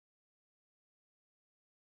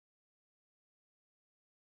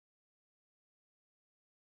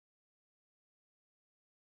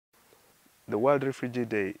the World Refugee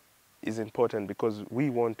Day is important because we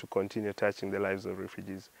want to continue touching the lives of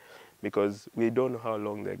refugees, because we don't know how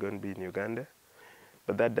long they're going to be in Uganda,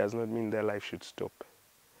 but that does not mean their life should stop.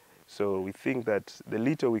 So we think that the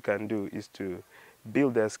little we can do is to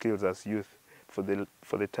build their skills as youth for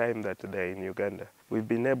the time that they're in Uganda. We've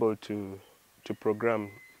been able to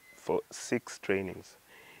program for 6 trainings,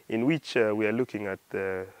 in which we are looking at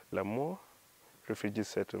the Lamour refugee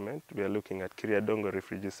settlement, we are looking at Kiriadongo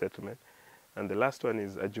refugee settlement, and the last one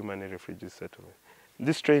is Ajumani refugee settlement.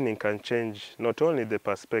 This training can change not only the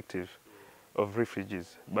perspective of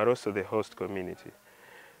refugees, but also the host community.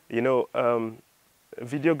 You know,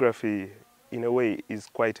 videography, in a way, is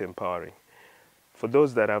quite empowering. For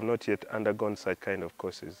those that have not yet undergone such kind of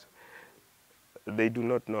courses, they do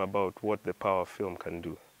not know about what the power of film can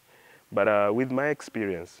do. But with my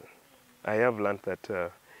experience, I have learned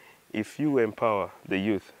that if you empower the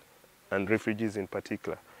youth, and refugees in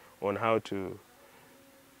particular, on how to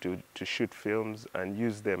shoot films and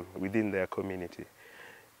use them within their community,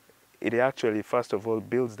 it actually, first of all,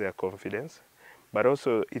 builds their confidence, but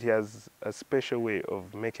also it has a special way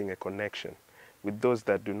of making a connection with those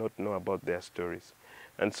that do not know about their stories.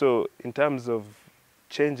 And so in terms of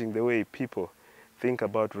changing the way people think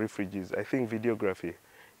about refugees, I think videography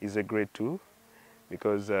is a great tool,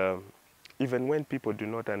 because even when people do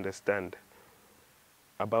not understand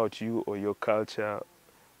about you or your culture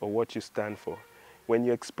or what you stand for, when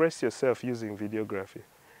you express yourself using videography,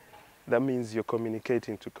 that means you're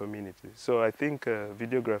communicating to community. So I think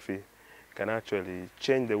videography can actually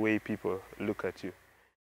change the way people look at you.